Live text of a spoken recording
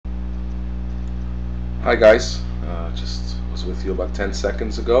Hi guys, just was with you about 10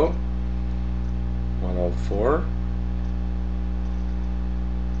 seconds ago. 104,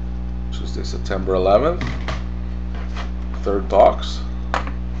 Tuesday, September 11th. Third box,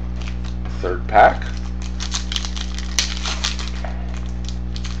 third pack.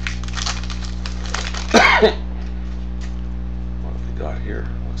 What have we got here?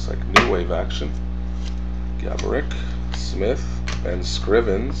 Looks like new wave action. Gaborik, Smith, Ben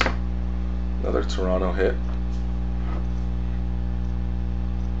Scrivens. Another Toronto hit.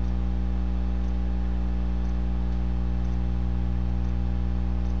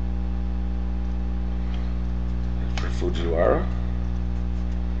 For Fujiwara.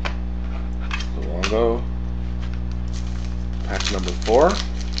 Luongo. Patch number 4.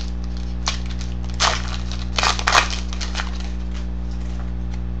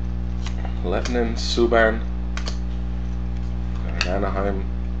 Lettinen, Subban. Got an Anaheim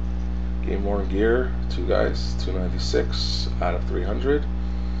game worn gear, 2 guys, 296 out of 300.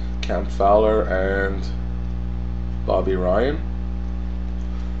 Cam Fowler and Bobby Ryan.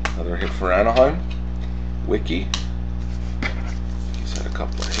 Another hit for Anaheim. Wiki. He's had a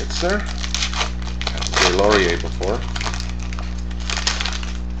couple of hits there. Had Laurier before.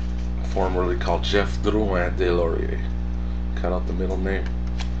 Formerly called Jeff Drouin de Laurier. Cut out the middle name.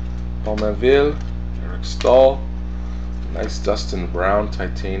 Pominville, Eric Stahl. Nice Dustin Brown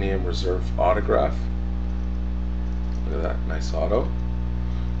titanium reserve autograph. Look at that, nice auto.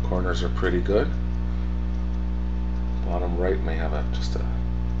 Corners are pretty good. Bottom right may have just a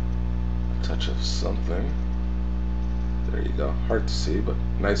touch of something. There you go. Hard to see, but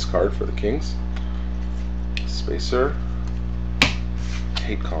nice card for the Kings. Spacer. I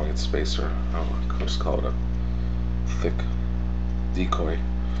hate calling it spacer. I'll just call it a thick decoy.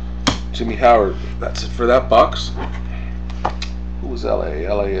 Jimmy Howard. That's it for that box. Who was LA?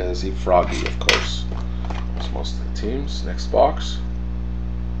 LA is E. Froggy, of course. That's most of the teams. Next box.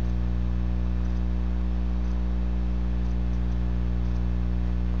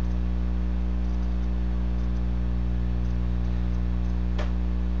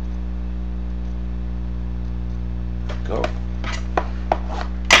 Go.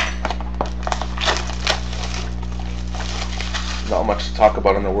 Not much to talk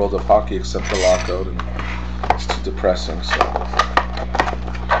about in the world of hockey except the lockout, and it's too depressing, so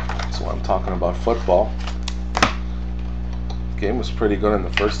that's why I'm talking about football. The game was pretty good in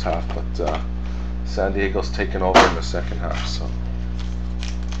the first half, but San Diego's taken over in the second half, so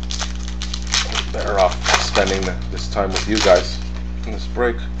better off spending this time with you guys in this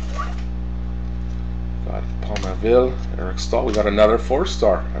break. Got Pominville, Eric Stahl. We got another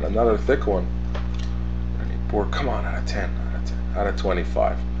 4-star and another thick one. Come on, out of 10, out of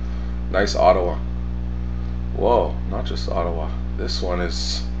 25. Nice Ottawa. Whoa, not just Ottawa. This one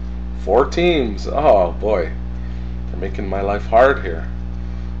is 4 teams. Oh boy, they're making my life hard here.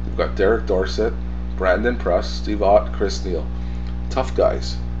 We've got Derek Dorsett, Brandon Pruss, Steve Ott, Chris Neal. Tough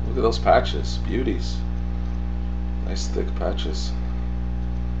guys. Look at those patches, beauties. Nice thick patches.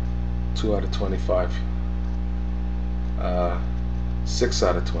 2 out of 25. 6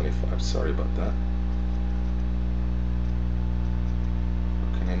 out of 25. Sorry about that.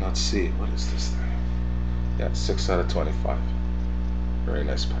 Can I not see? What is this thing? Yeah, 6 out of 25. Very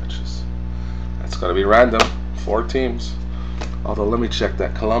nice patches. That's got to be random. 4 teams. Although, let me check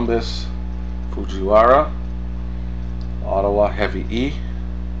that. Columbus, Fujiwara, Ottawa, Heavy E,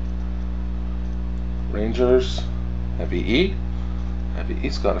 Rangers, Heavy E. Heavy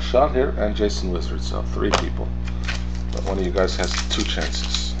E's got a shot here, and Jason Wizard. So 3 people. But one of you guys has 2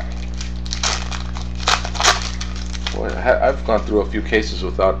 chances. Boy, I've gone through a few cases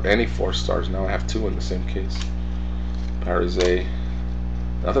without any 4-stars. Now I have 2 in the same case. Parise,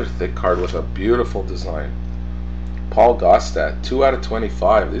 another thick card with a beautiful design. Paul Gostat, 2 out of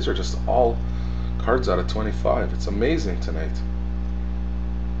 25. These are just all cards out of 25. It's amazing tonight.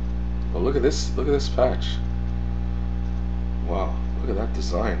 Well, look at this. Look at this patch. Wow, look at that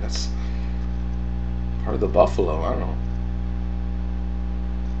design. That's part of the Buffalo. I don't know.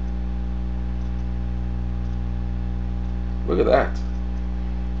 Look at that.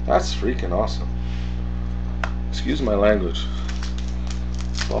 That's freaking awesome. Excuse my language.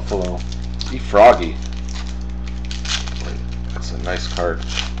 Buffalo. E. Froggy. That's a nice card.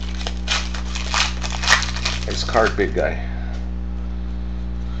 Nice card, big guy.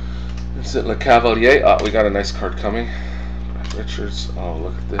 Vincent LeCavalier. Oh, we got a nice card coming. Brett Richards. Oh,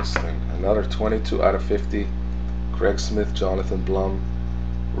 look at this thing. Another 22 out of 50. Craig Smith, Jonathan Blum.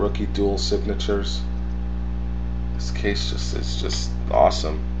 Rookie dual signatures. This case is just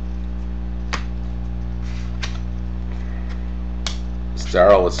awesome. As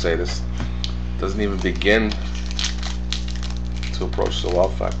Daryl would say, this doesn't even begin to approach the wow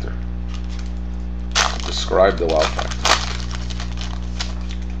factor, describe the wow factor.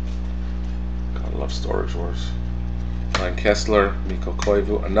 God, I love Storage Wars. Ryan Kessler, Mikko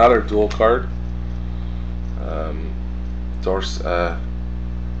Koivu, another dual card.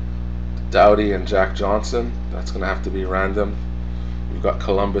 Dowdy and Jack Johnson. That's going to have to be random. We've got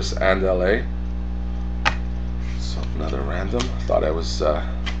Columbus and LA. So another random. Thought I was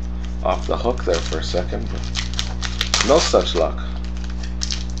off the hook there for a second, but no such luck.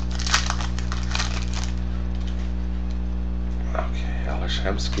 Okay, Elish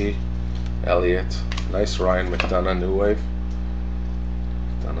Hemsky, Elliott. Nice Ryan McDonough, New Wave.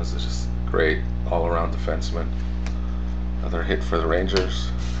 McDonough's just great all-around defenseman. Another hit for the Rangers.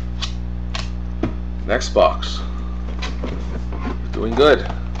 Next box. We're doing good.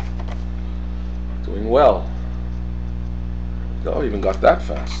 Doing well. Oh, even got that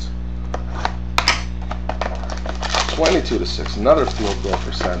fast. 22-6. Another field goal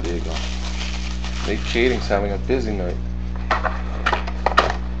for San Diego. Nate Kading's having a busy night.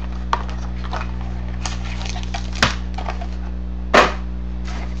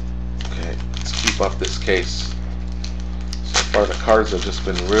 Okay, let's keep up this case. So far the cards have just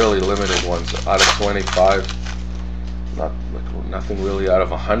been really limited ones. Out of 25. Nothing really out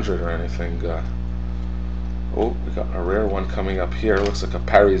of 100 or anything. Oh, we got a rare one coming up here. Looks like a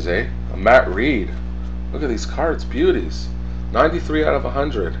Parise, a Matt Reed. Look at these cards, beauties. 93 out of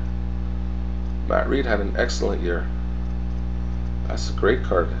 100. Matt Reed had an excellent year. That's a great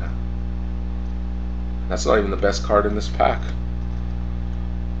card. That's not even the best card in this pack.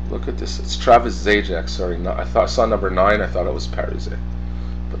 Look at this. It's Travis Zajac. Sorry, no, I saw number 9. I thought it was Parise,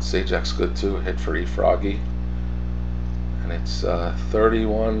 but Zajac's good too. Hit for E Froggy, and it's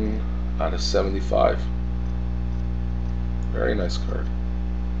 31 out of 75. Very nice card.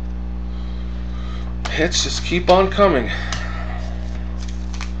 Hits just keep on coming.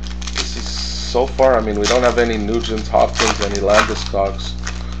 This is so far. I mean, we don't have any Nugent, Hopkins, any Landeskog's,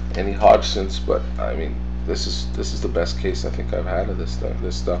 any Hodgsons, but I mean, this is the best case I think I've had of this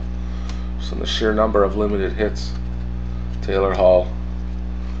stuff. So the sheer number of limited hits. Taylor Hall.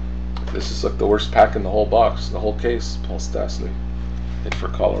 This is like the worst pack in the whole box, the whole case. Paul Stastny. Hit for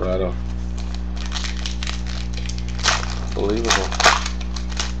Colorado. Unbelievable.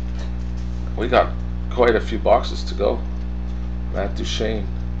 We got quite a few boxes to go. Matt Duchene,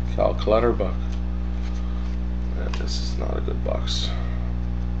 Cal Clutterbuck. And this is not a good box.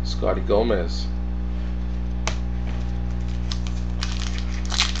 Scotty Gomez.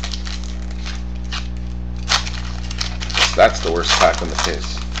 That's the worst pack in the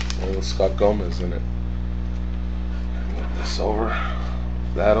case. One with Scott Gomez in it. Move this over,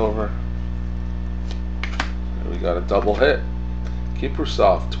 that over. And we got a double hit.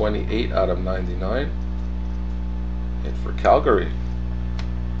 Kiprusoff, 28 out of 99. Hit for Calgary.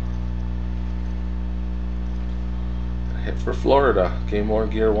 A hit for Florida. Game Worn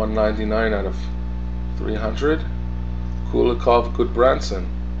Gear, 199 out of 300. Kulikov, Goodbranson.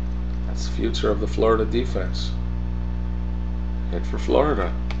 That's the future of the Florida defense. Hit for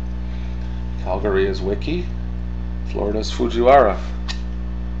Florida. Calgary is Wiki. Florida's Fujiwara.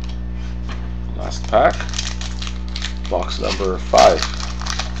 Last pack. Box number 5.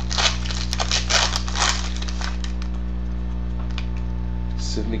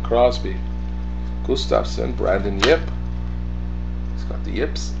 Sidney Crosby. Gustafsson. Brandon Yip. He's got the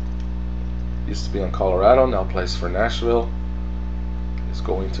Yips. Used to be on Colorado. Now plays for Nashville. Is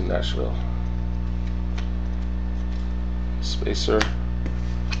going to Nashville. Spacer.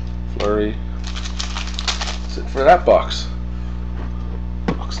 Flurry. That's it for that box.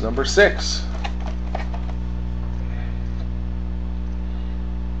 Box number 6.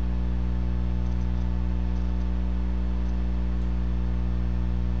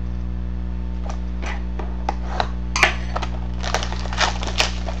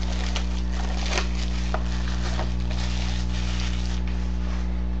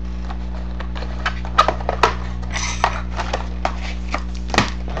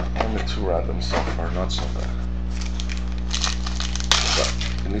 Random so far, not so bad.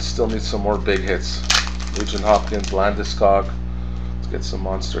 But we still need some more big hits. Nugent Hopkins, Landeskog. Let's get some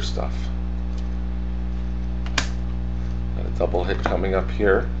monster stuff. Got a double hit coming up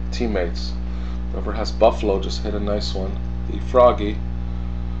here. Teammates. Whoever has Buffalo just hit a nice one. The Froggy.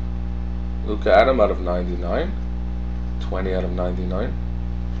 Luka Adam out of 99. 20 out of 99.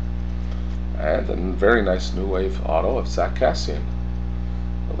 And a very nice new wave auto of Zach Kassian.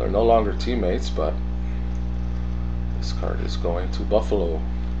 Well, they're no longer teammates, but this card is going to Buffalo.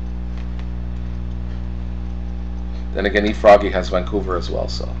 Then again, E Froggy has Vancouver as well,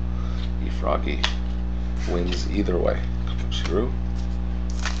 so Froggy wins either way. True.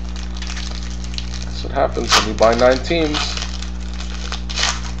 That's what happens when you buy 9 teams.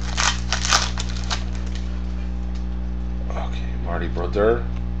 Okay, Marty Brodeur,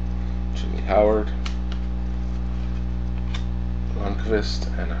 Jimmy Howard, Lundqvist,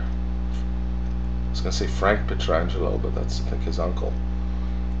 and I was going to say Frank Pietrangelo, but that's, I think, his uncle.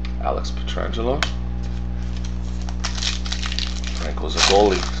 Alex Pietrangelo. Frank was a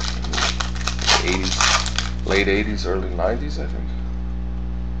goalie in the 80s, late 80s, early 90s, I think.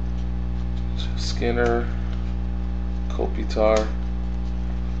 Jeff Skinner, Kopitar,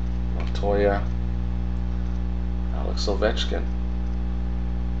 Montoya, Alex Ovechkin.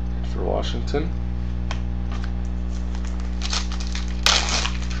 And for Washington,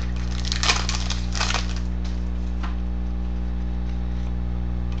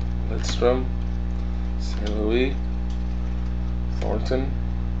 Lidstrom, St. Louis, Thornton,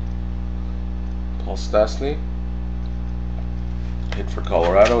 Paul Stastny. Hit for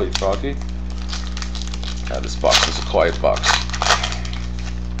Colorado, Froggy. Yeah, this box is a quiet box.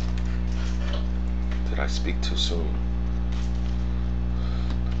 Did I speak too soon?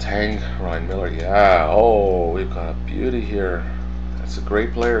 Tang, Ryan Miller, yeah. Oh, we've got a beauty here. That's a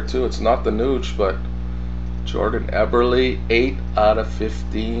great player too. It's not the Nuge, but Jordan Eberle, 8 out of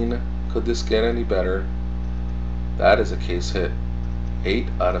 15. Could this get any better? That is a case hit. 8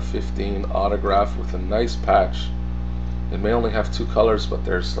 out of 15 autograph with a nice patch. It may only have 2 colors, but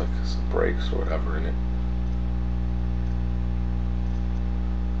there's like some breaks or whatever in it.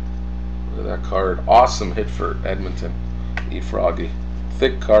 Look at that card. Awesome hit for Edmonton. Froggy.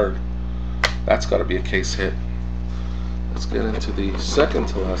 Thick card. That's got to be a case hit. Let's get into the second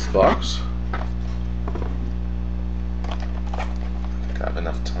to last box. I think I have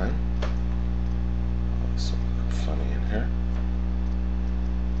enough time. Something funny in here.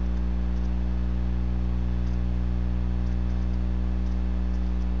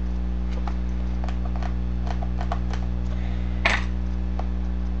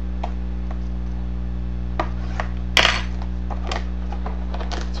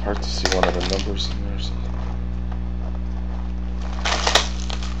 Hard to see one of the numbers in there or something.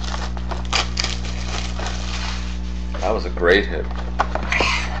 That was a great hit.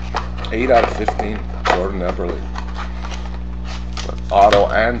 8 out of 15, Jordan Eberle. But auto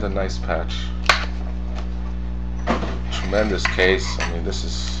and a nice patch. Tremendous case. I mean, this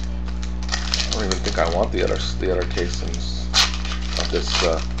is. I don't even think I want the other casings of this.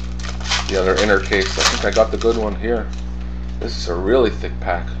 The other inner case. I think I got the good one here. This is a really thick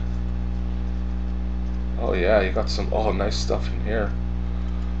pack. Oh yeah, you got some nice stuff in here.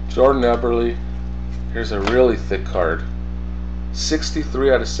 Jordan Eberle. Here's a really thick card.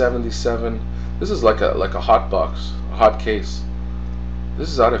 63 out of 77. This is like a hot box, a hot case. This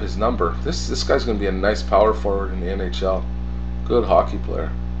is out of his number. This guy's gonna be a nice power forward in the NHL. Good hockey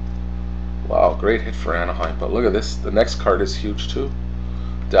player. Wow, great hit for Anaheim. But look at this. The next card is huge too.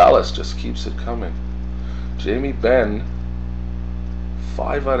 Dallas just keeps it coming. Jamie Benn.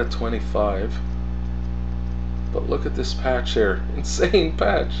 5 out of 25. But look at this patch here. Insane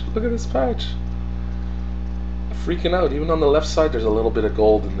patch. Look at this patch. I'm freaking out. Even on the left side there's a little bit of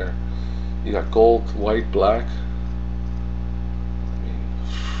gold in there. You got gold, white, black. I mean,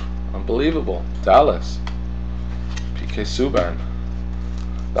 unbelievable. Dallas. PK Subban.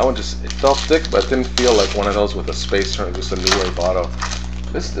 That one just, it felt thick, but it didn't feel like one of those with a spacer and just a New Wave auto.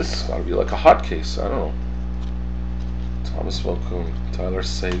 This has got to be like a hot case. I don't know. Thomas Wilcoon, Tyler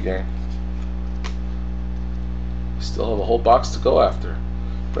Seguin. Still have a whole box to go after.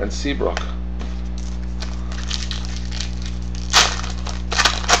 Brent Seabrook.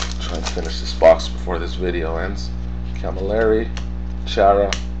 Try and finish this box before this video ends. Camilleri,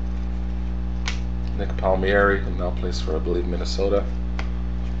 Chara, Nick Palmieri, who now plays for, I believe, Minnesota.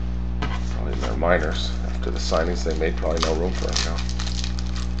 Probably in their minors. After the signings they made, probably no room for him now.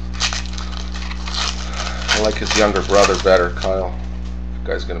 I like his younger brother better, Kyle. That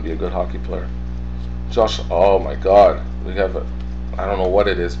guy's going to be a good hockey player. Josh, oh my god. We have a, I don't know what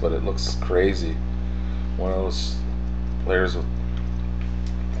it is, but it looks crazy. One of those players with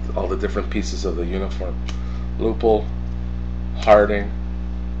all the different pieces of the uniform. Lupul, Harding,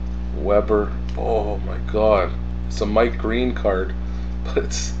 Weber. Oh my god. It's a Mike Green card,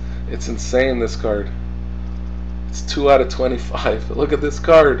 but it's insane, this card. It's 2 out of 25. Look at this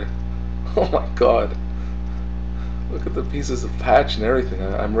card. Oh my god. Look at the pieces of patch and everything.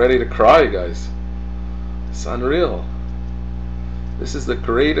 I'm ready to cry, guys. It's unreal. This is the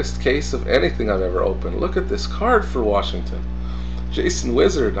greatest case of anything I've ever opened. Look at this card for Washington. Jason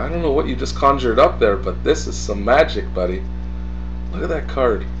Wizard. I don't know what you just conjured up there, but this is some magic, buddy. Look at that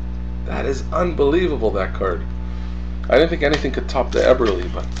card. That is unbelievable, that card. I didn't think anything could top the Eberle,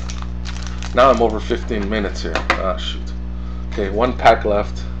 but now I'm over 15 minutes here. Ah, shoot. Okay, one pack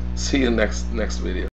left. See you next video.